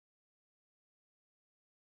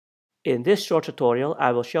In this short tutorial,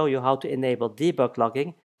 I will show you how to enable debug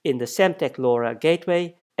logging in the Semtech LoRa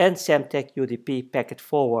Gateway and Semtech UDP Packet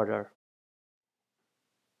Forwarder.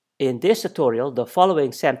 In this tutorial, the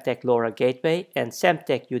following Semtech LoRa Gateway and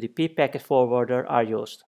Semtech UDP Packet Forwarder are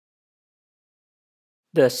used.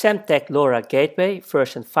 The Semtech LoRa Gateway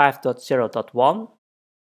version 5.0.1.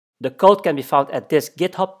 The code can be found at this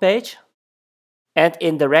GitHub page. And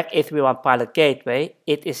in the RAK831 Pilot Gateway,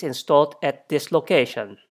 it is installed at this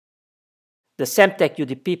location. The Semtech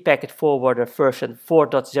UDP Packet Forwarder version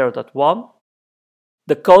 4.0.1.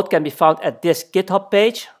 The code can be found at this GitHub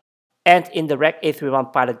page, and in the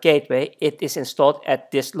RAK831 Pilot Gateway, it is installed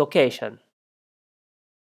at this location.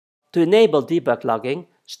 To enable debug logging,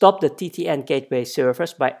 stop the ttn-gateway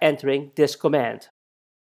servers by entering this command.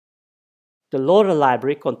 The LoRa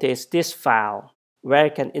library contains this file, where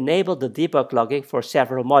you can enable the debug logging for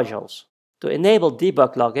several modules. To enable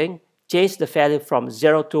debug logging, change the value from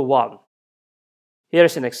 0 to 1. Here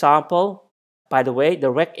is an example. By the way,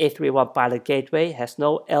 the RAK831 Pilot Gateway has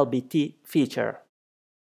no LBT feature.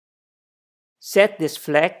 Set this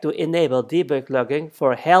flag to enable debug logging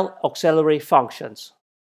for HAL auxiliary functions.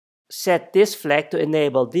 Set this flag to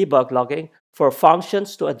enable debug logging for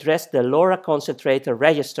functions to address the LoRa concentrator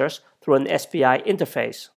registers through an SPI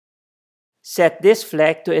interface. Set this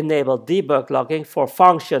flag to enable debug logging for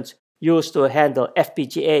functions used to handle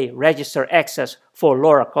FPGA register access for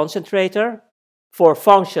LoRa concentrator, for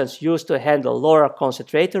functions used to handle LoRa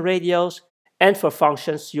concentrator radios, and for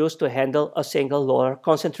functions used to handle a single LoRa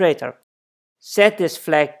concentrator. Set this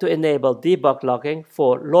flag to enable debug logging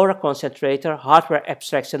for LoRa concentrator hardware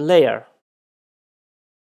abstraction layer.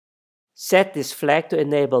 Set this flag to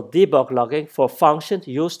enable debug logging for functions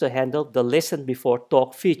used to handle the listen before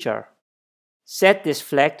talk feature. Set this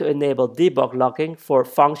flag to enable debug logging for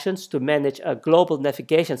functions to manage a global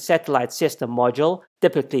navigation satellite system module,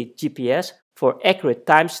 typically GPS, for accurate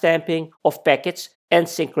timestamping of packets and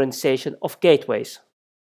synchronization of gateways.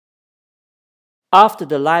 After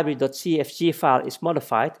the library.cfg file is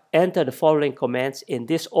modified, enter the following commands in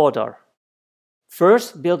this order.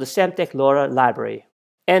 First, build the Semtech LoRa library.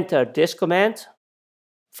 Enter this command,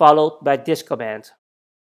 followed by this command.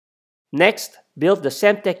 Next, build the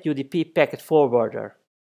Semtech UDP Packet Forwarder.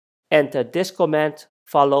 Enter this command,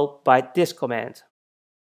 followed by this command.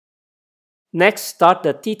 Next, start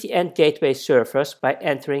the ttn-gateway servers by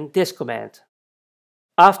entering this command.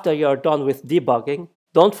 After you are done with debugging,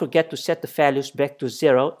 don't forget to set the values back to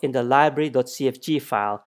 0 in the library.cfg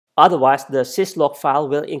file, otherwise the syslog file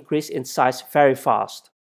will increase in size very fast.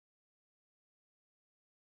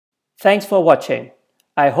 Thanks for watching.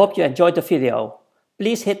 I hope you enjoyed the video.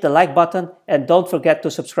 Please hit the like button and don't forget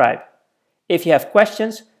to subscribe. If you have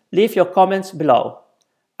questions, leave your comments below.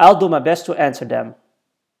 I'll do my best to answer them.